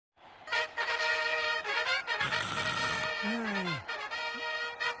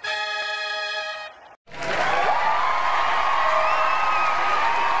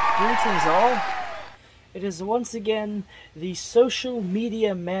Greetings all. It is once again the social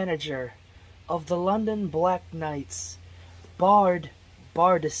media manager of the London Black Knights,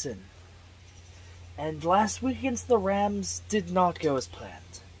 Bardison. And last week against the Rams did not go as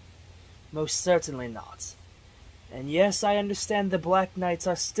planned. Most certainly not. And yes, I understand the Black Knights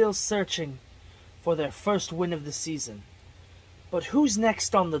are still searching for their first win of the season. But who's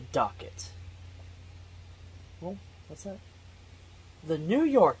next on the docket? Oh, what's that? The New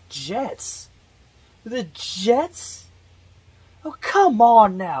York Jets? The Jets? Oh, come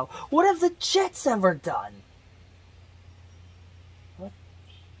on now. What have the Jets ever done? What?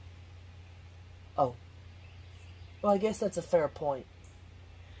 Oh. Well, I guess that's a fair point.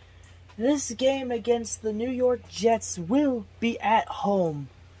 This game against the New York Jets will be at home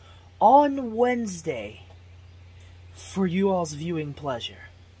on Wednesday for you all's viewing pleasure.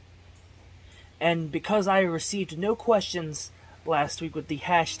 And because I received no questions last week with the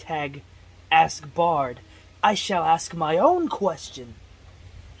hashtag AskBard, I shall ask my own question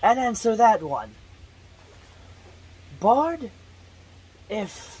and answer that one. Bard,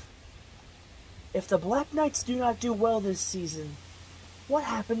 if the Black Knights do not do well this season, what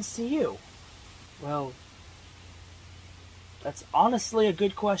happens to you? Well, that's honestly a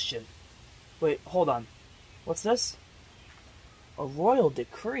good question. Wait, hold on. What's this? A royal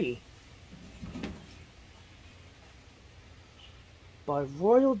decree. By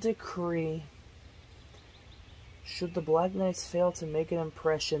royal decree, should the Black Knights fail to make an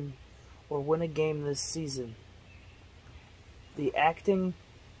impression or win a game this season, the acting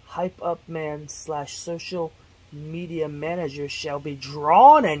hype-up man / social media manager shall be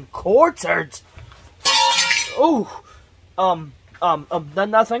drawn and quartered. Oh,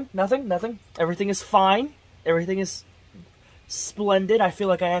 nothing. Everything is fine. Everything is splendid. I feel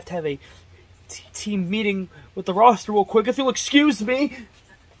like I have to have a team meeting with the roster real quick, if you'll excuse me.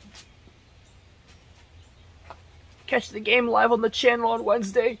 Catch the game live on the channel on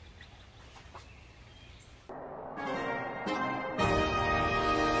Wednesday.